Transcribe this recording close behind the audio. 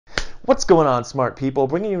What's going on, smart people?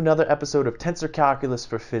 Bringing you another episode of Tensor Calculus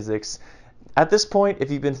for Physics. At this point,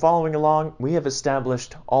 if you've been following along, we have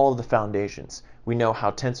established all of the foundations. We know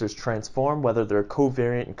how tensors transform, whether they're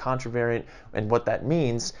covariant and contravariant, and what that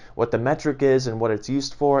means, what the metric is, and what it's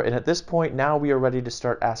used for. And at this point, now we are ready to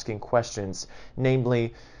start asking questions,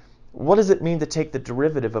 namely, what does it mean to take the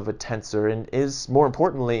derivative of a tensor, and more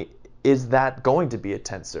importantly, is that going to be a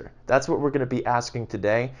tensor? That's what we're going to be asking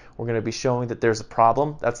today. We're going to be showing that there's a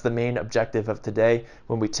problem. That's the main objective of today.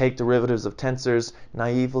 When we take derivatives of tensors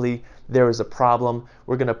naively, there is a problem.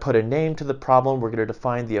 We're going to put a name to the problem. We're going to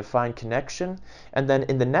define the affine connection. And then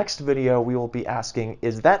in the next video, we will be asking,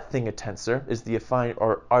 is that thing a tensor? Is the affine,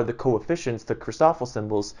 or are the coefficients, the Christoffel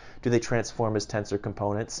symbols, do they transform as tensor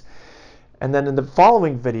components? And then in the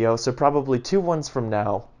following video, so probably 2 ones from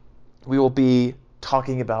now, we will be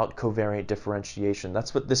talking about covariant differentiation.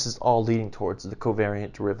 That's what this is all leading towards, the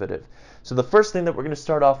covariant derivative. So the first thing that we're going to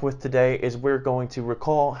start off with today is we're going to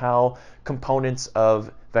recall how components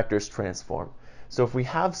of vectors transform. So if we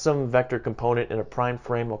have some vector component in a prime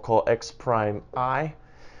frame, we'll call x prime I,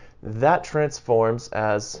 that transforms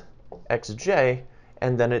as xj,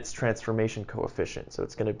 and then its transformation coefficient. So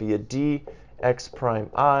it's going to be a dx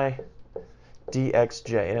prime I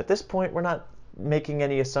dxj. And at this point, we're not making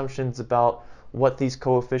any assumptions about what these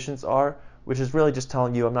coefficients are, which is really just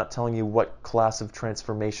telling you, I'm not telling you what class of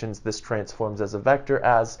transformations this transforms as a vector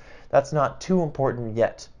as. That's not too important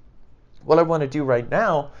yet. What I want to do right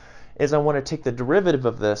now is I want to take the derivative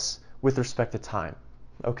of this with respect to time.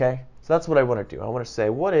 Okay? So that's what I want to do. I want to say,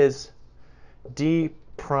 what is d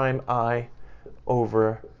prime I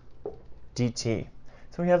over dt?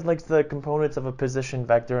 So we have like the components of a position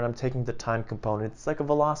vector, and I'm taking the time component. It's like a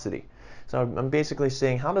velocity. So I'm basically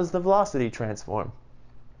saying, how does the velocity transform?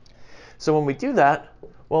 So when we do that,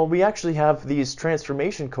 well, we actually have these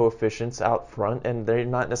transformation coefficients out front, and they're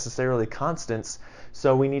not necessarily constants.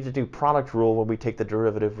 So we need to do product rule when we take the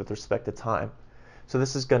derivative with respect to time. So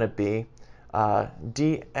this is going to be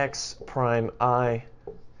dx prime I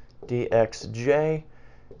dxj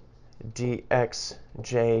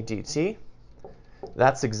dxj dt.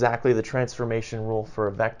 That's exactly the transformation rule for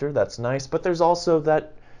a vector. That's nice. But there's also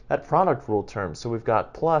that product rule term. So we've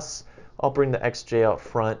got plus, I'll bring the xj out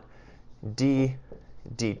front, d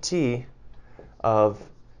dt of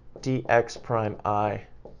dx prime I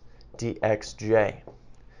dxj.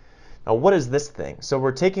 Now what is this thing? So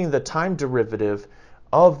we're taking the time derivative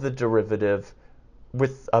of the derivative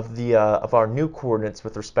of our new coordinates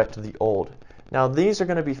with respect to the old. Now these are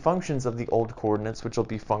going to be functions of the old coordinates, which will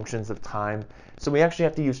be functions of time. So we actually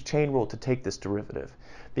have to use chain rule to take this derivative,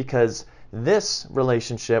 because this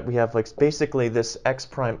relationship, we have like basically this x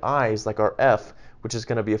prime I is like our f, which is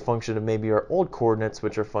going to be a function of maybe our old coordinates,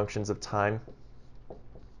 which are functions of time.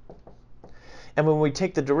 And when we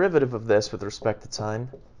take the derivative of this with respect to time,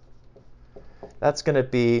 that's going to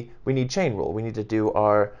be, we need chain rule. We need to do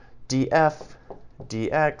our df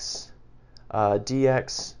dx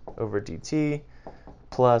dx over dt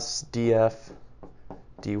plus df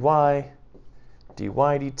dy dy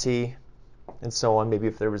dt, and so on, maybe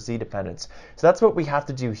if there was z dependence. So that's what we have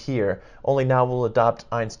to do here, only now we'll adopt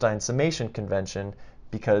Einstein's summation convention,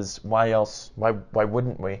 because why else, why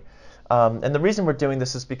wouldn't we? And the reason we're doing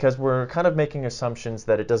this is because we're kind of making assumptions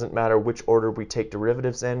that it doesn't matter which order we take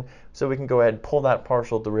derivatives in, so we can go ahead and pull that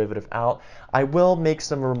partial derivative out. I will make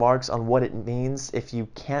some remarks on what it means if you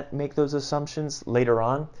can't make those assumptions later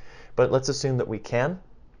on, but let's assume that we can,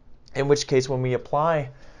 in which case when we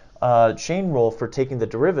apply chain rule for taking the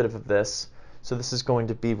derivative of this, so this is going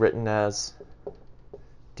to be written as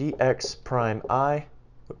dx prime I,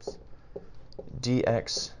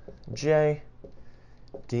 dxj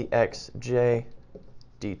dxj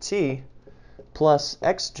dt plus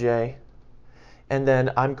xj, and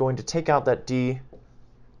then I'm going to take out that d,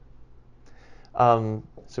 so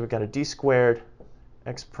we've got a d squared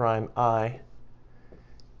x prime I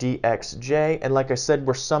dxj, and like I said,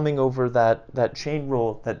 we're summing over that chain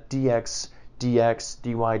rule, that dx dx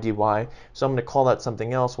dy dy, so I'm going to call that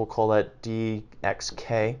something else. We'll call that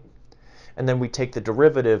dxk, and then we take the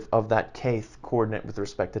derivative of that kth coordinate with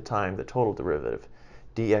respect to time, the total derivative,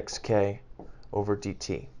 dxk over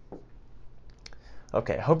dt.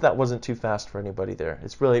 Okay, I hope that wasn't too fast for anybody there.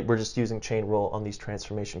 It's really, we're just using chain rule on these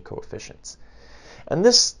transformation coefficients. And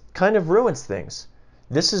this kind of ruins things.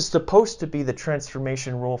 This is supposed to be the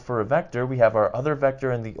transformation rule for a vector. We have our other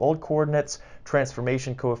vector in the old coordinates,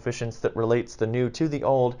 transformation coefficients that relates the new to the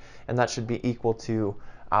old, and that should be equal to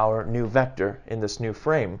our new vector in this new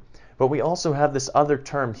frame. But we also have this other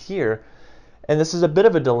term here, and this is a bit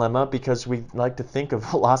of a dilemma because we like to think of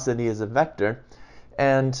velocity as a vector.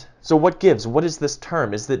 And so what gives? What is this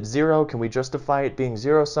term? Is it 0? Can we justify it being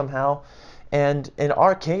 0 somehow? And in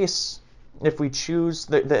our case, if we choose,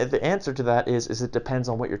 the answer to that is it depends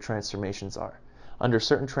on what your transformations are. Under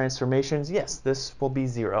certain transformations, yes, this will be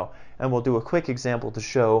 0. And we'll do a quick example to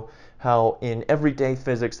show how in everyday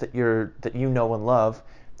physics that you know and love,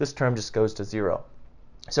 this term just goes to 0.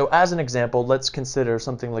 So as an example, let's consider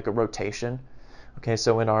something like a rotation. Okay,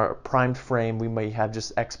 so in our primed frame, we may have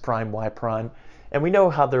just x prime, y prime, and we know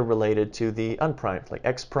how they're related to the unprimed. Like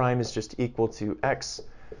x prime is just equal to x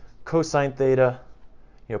cosine theta,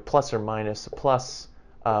 plus or minus plus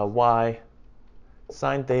y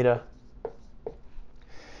sine theta.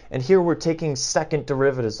 And here we're taking second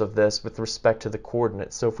derivatives of this with respect to the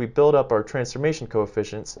coordinates. So if we build up our transformation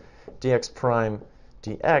coefficients, dx prime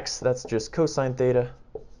dx, that's just cosine theta,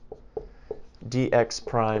 dx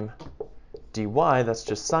prime dy, that's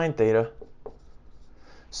just sine theta.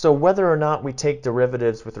 So whether or not we take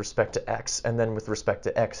derivatives with respect to x and then with respect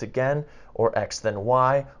to x again, or x then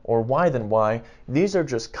y, or y then y, these are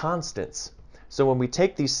just constants. So when we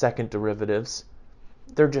take these second derivatives,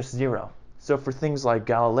 they're just 0. So for things like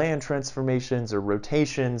Galilean transformations or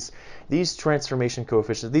rotations, these transformation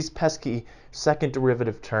coefficients, these pesky second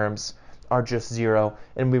derivative terms are just 0,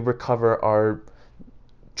 and we recover our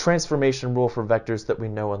transformation rule for vectors that we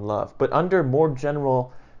know and love. But under more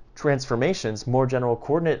general transformations, more general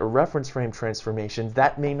coordinate or reference frame transformations,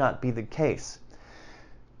 that may not be the case.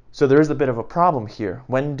 So there is a bit of a problem here.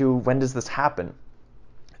 When does this happen?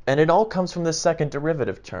 And it all comes from the second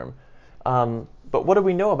derivative term. But what do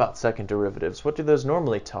we know about second derivatives? What do those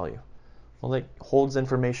normally tell you? Well, it holds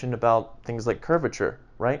information about things like curvature,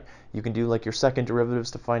 right? You can do like your second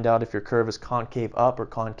derivatives to find out if your curve is concave up or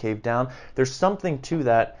concave down. There's something to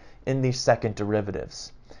that in these second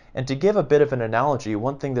derivatives. And to give a bit of an analogy,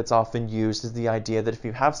 one thing that's often used is the idea that if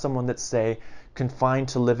you have someone that's, say, confined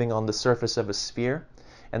to living on the surface of a sphere,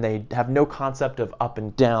 and they have no concept of up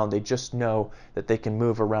and down, they just know that they can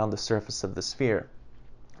move around the surface of the sphere.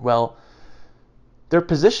 Well, their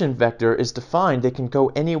position vector is defined. They can go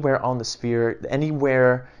anywhere on the sphere,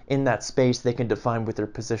 anywhere in that space they can define with their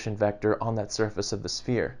position vector on that surface of the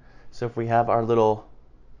sphere. So if we have our little,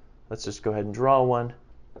 let's just go ahead and draw one.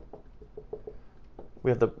 We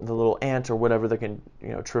have the little ant or whatever that can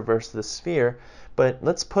traverse the sphere, but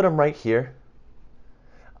let's put them right here.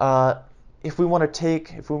 If we want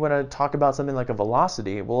to talk about something like a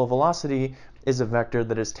velocity, well, a velocity is a vector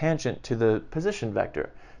that is tangent to the position vector.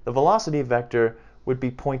 The velocity vector would be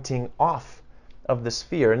pointing off of the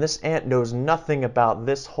sphere, and this ant knows nothing about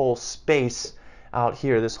this whole space out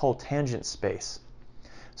here, this whole tangent space.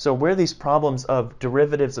 So where these problems of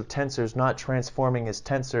derivatives of tensors not transforming as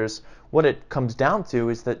tensors, what it comes down to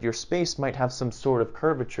is that your space might have some sort of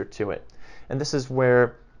curvature to it. And this is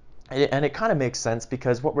where, and it kind of makes sense,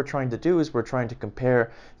 because what we're trying to do is we're trying to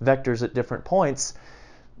compare vectors at different points.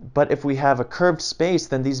 But if we have a curved space,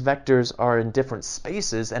 then these vectors are in different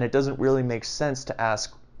spaces, and it doesn't really make sense to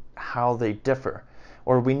ask how they differ.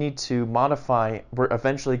 Or we need to modify, we're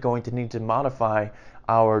eventually going to need to modify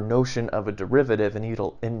our notion of a derivative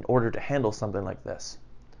in order to handle something like this.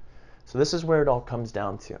 So this is where it all comes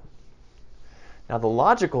down to. Now the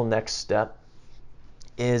logical next step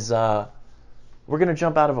is we're going to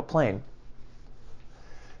jump out of a plane.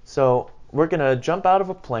 So we're going to jump out of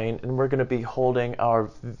a plane, and we're going to be holding our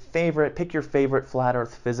favorite, pick your favorite flat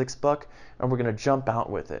earth physics book, and we're going to jump out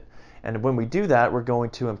with it. And when we do that, we're going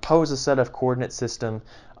to impose a set of coordinate system,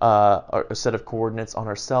 a set of coordinates on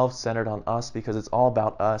ourselves, centered on us, because it's all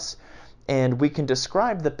about us. And we can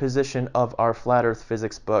describe the position of our flat earth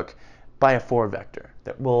physics book by a 4 vector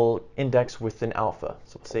that we'll index with an alpha.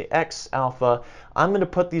 So we'll say x alpha. I'm going to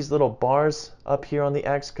put these little bars up here on the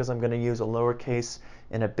x because I'm going to use a lowercase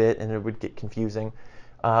in a bit, and it would get confusing.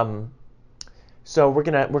 So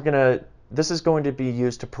this is going to be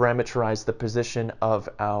used to parameterize the position of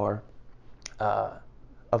our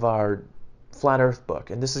flat Earth book,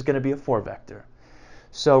 and this is going to be a 4 vector.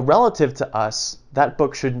 So relative to us, that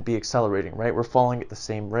book shouldn't be accelerating, right? We're falling at the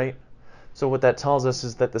same rate. So what that tells us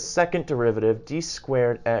is that the second derivative, d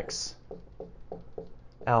squared x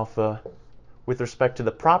alpha, with respect to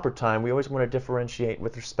the proper time, we always want to differentiate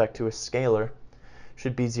with respect to a scalar,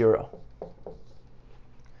 should be 0.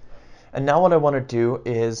 And now what I want to do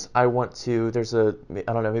is there's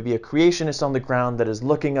maybe a creationist on the ground that is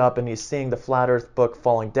looking up and he's seeing the flat Earth book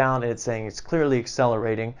falling down, and it's saying it's clearly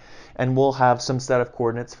accelerating, and we'll have some set of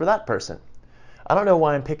coordinates for that person. I don't know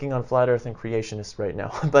why I'm picking on flat Earth and creationists right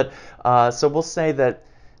now, but so we'll say that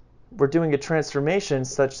we're doing a transformation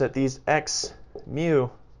such that these x mu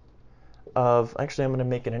of, actually I'm going to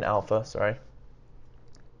make it an alpha, sorry.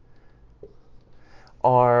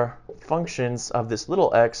 our functions of this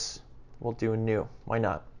little x, we'll do nu. Why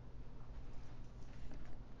not?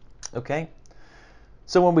 Okay,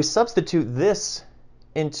 so when we substitute this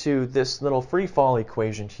into this little free fall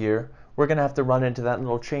equation here, we're going to have to run into that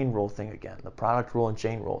little chain rule thing again, the product rule and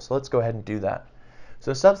chain rule. So let's go ahead and do that.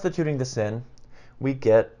 So substituting this in, we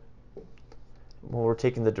get, well, we're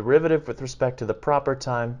taking the derivative with respect to the proper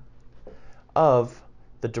time of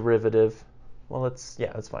the derivative, well, that's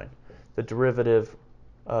fine. The derivative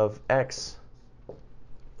of x,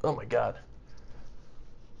 oh my god,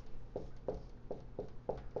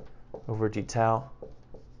 over d tau.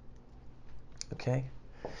 Okay,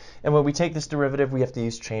 and when we take this derivative, we have to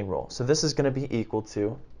use chain rule. So this is going to be equal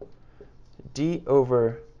to d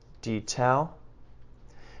over d tau.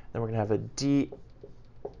 Then we're going to have a d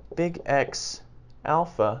big X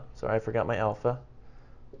alpha, sorry, I forgot my alpha,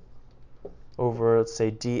 over, let's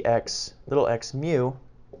say, dx little x mu,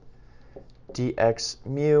 dx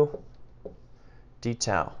mu d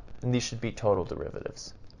tau. And these should be total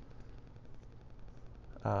derivatives.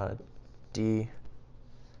 D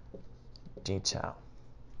tau.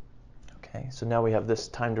 Okay, so now we have this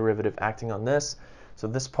time derivative acting on this. So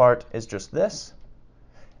this part is just this.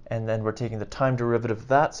 And then we're taking the time derivative of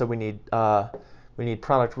that. So we need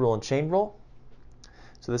product rule and chain rule.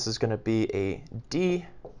 So this is going to be a dx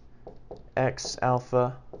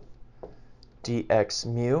alpha dx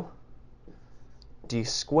mu d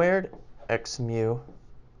squared x mu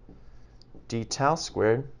d tau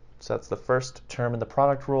squared. So that's the first term in the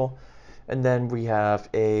product rule. And then we have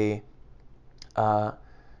a, well,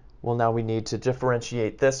 now we need to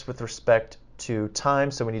differentiate this with respect to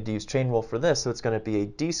time. So we need to use chain rule for this. So it's going to be a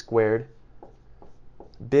d squared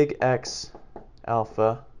big X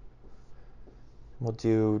alpha. We'll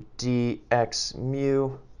do dx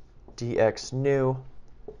mu dx nu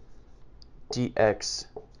dx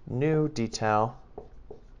nu d tau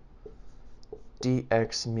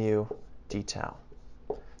dx mu d tau.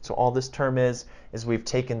 So all this term is we've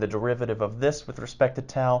taken the derivative of this with respect to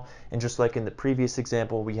tau, and just like in the previous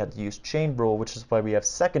example, we had to use chain rule, which is why we have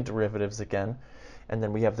second derivatives again, and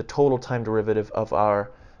then we have the total time derivative of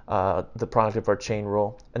our the product of our chain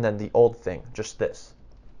rule, and then the old thing, just this.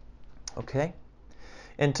 Okay,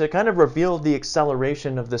 and to kind of reveal the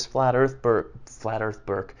acceleration of this flat Earth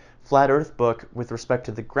book with respect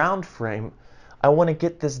to the ground frame, I want to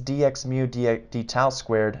get this dx mu d tau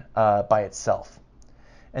squared by itself.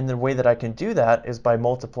 And the way that I can do that is by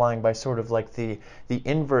multiplying by sort of like the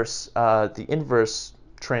inverse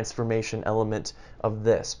transformation element of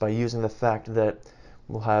this, by using the fact that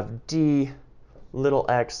we'll have d little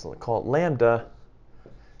x, we'll call it lambda,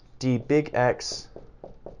 d big X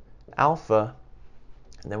alpha,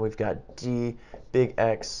 and then we've got d big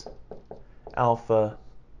X alpha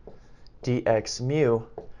dx mu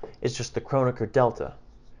is just the Kronecker delta,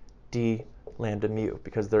 d lambda mu,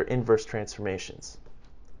 because they're inverse transformations.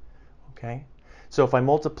 Okay, so if I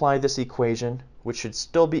multiply this equation, which should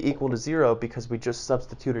still be equal to 0 because we just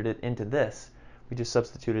substituted it into this, we just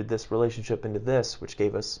substituted this relationship into this, which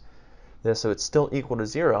gave us this, so it's still equal to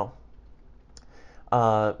 0.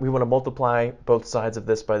 We want to multiply both sides of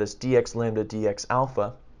this by this dx lambda dx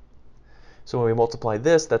alpha. So when we multiply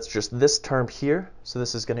this, that's just this term here. So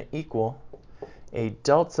this is going to equal a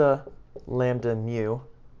delta lambda mu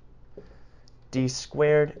d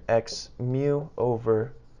squared x mu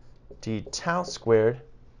over d tau squared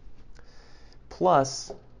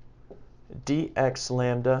plus dx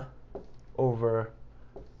lambda over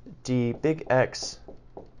d big X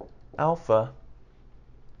alpha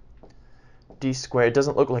d squared. It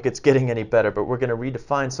doesn't look like it's getting any better, but we're going to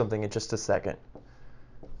redefine something in just a second.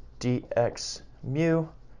 Dx mu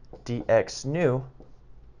dx nu,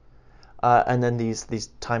 and then these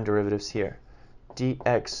time derivatives here.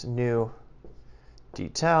 Dx nu d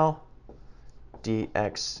tau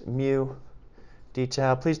dx mu d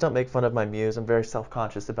tau. Please don't make fun of my mu's. I'm very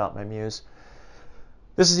self-conscious about my mu's.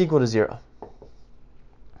 This is equal to 0.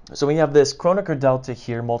 So we have this Kronecker delta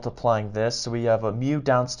here multiplying this. So we have a mu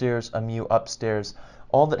downstairs, a mu upstairs.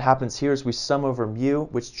 All that happens here is we sum over mu,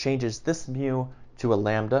 which changes this mu to a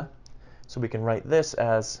lambda. So we can write this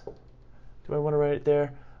as, do I want to write it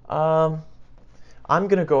there? I'm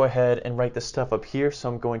going to go ahead and write this stuff up here. So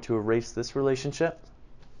I'm going to erase this relationship.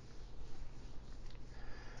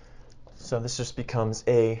 So this just becomes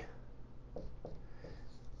a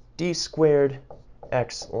d squared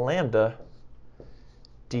x lambda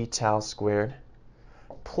d tau squared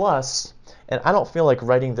plus, and I don't feel like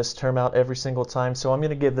writing this term out every single time, so I'm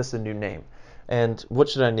going to give this a new name. And what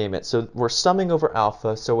should I name it? So we're summing over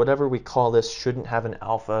alpha, so whatever we call this shouldn't have an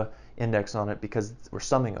alpha index on it because we're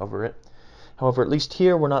summing over it. However, at least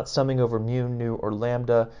here we're not summing over mu, nu, or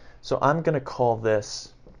lambda, so I'm going to call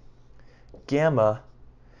this gamma.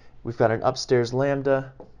 We've got an upstairs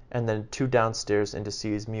lambda and then two downstairs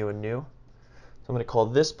indices mu and nu. So I'm going to call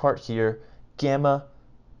this part here gamma,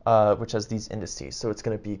 which has these indices. So it's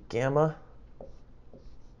going to be gamma,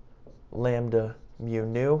 lambda, mu,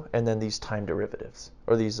 nu, and then these time derivatives,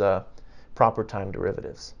 or these proper time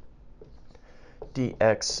derivatives.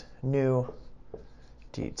 Dx nu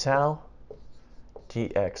d tau,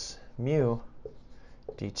 dx mu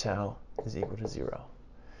d tau is equal to 0.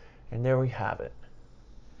 And there we have it.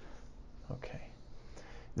 Okay.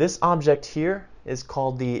 This object here is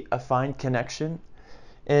called the affine connection.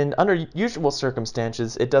 And under usual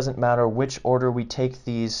circumstances, it doesn't matter which order we take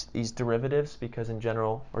these derivatives, because in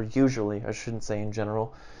general, or usually, I shouldn't say in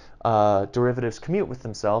general, derivatives commute with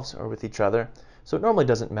themselves or with each other. So it normally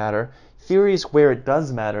doesn't matter. Theories where it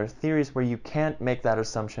does matter, theories where you can't make that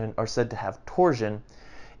assumption, are said to have torsion.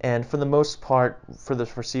 And for the most part, for the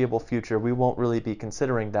foreseeable future, we won't really be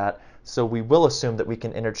considering that. So we will assume that we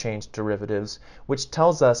can interchange derivatives, which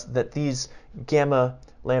tells us that these gamma,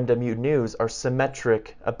 lambda, mu, nu's are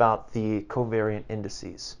symmetric about the covariant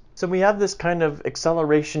indices. So we have this kind of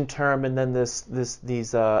acceleration term, and then these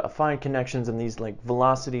affine connections and these like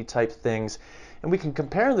velocity type things. And we can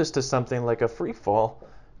compare this to something like a free fall,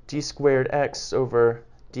 d squared x over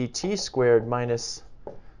dt squared minus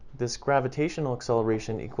this gravitational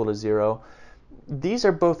acceleration equal to 0. These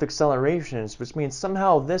are both accelerations, which means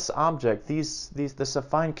somehow this object, this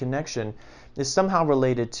affine connection, is somehow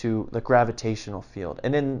related to the gravitational field.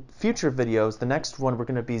 And in future videos, the next one, we're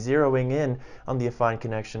going to be zeroing in on the affine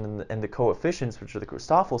connection and the coefficients, which are the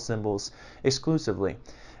Christoffel symbols, exclusively.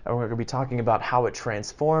 And we're going to be talking about how it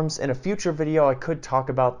transforms. In a future video, I could talk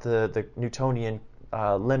about the Newtonian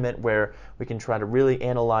limit, where we can try to really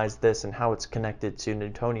analyze this and how it's connected to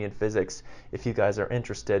Newtonian physics, if you guys are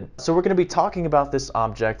interested. So we're going to be talking about this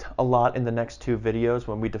object a lot in the next two videos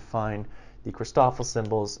when we define the Christoffel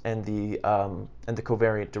symbols and the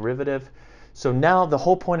covariant derivative. So now the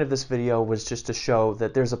whole point of this video was just to show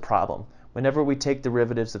that there's a problem. Whenever we take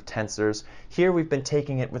derivatives of tensors, here we've been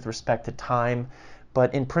taking it with respect to time,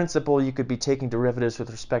 but in principle, you could be taking derivatives with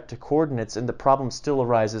respect to coordinates, and the problem still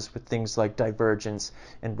arises with things like divergence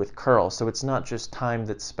and with curl. So it's not just time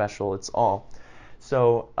that's special, it's all.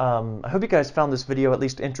 So I hope you guys found this video at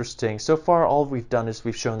least interesting. So far, all we've done is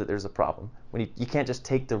we've shown that there's a problem. When you can't just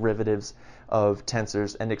take derivatives of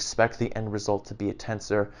tensors and expect the end result to be a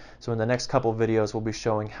tensor. So in the next couple of videos, we'll be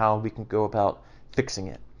showing how we can go about fixing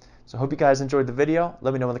it. So I hope you guys enjoyed the video.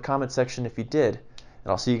 Let me know in the comment section if you did,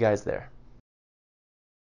 and I'll see you guys there.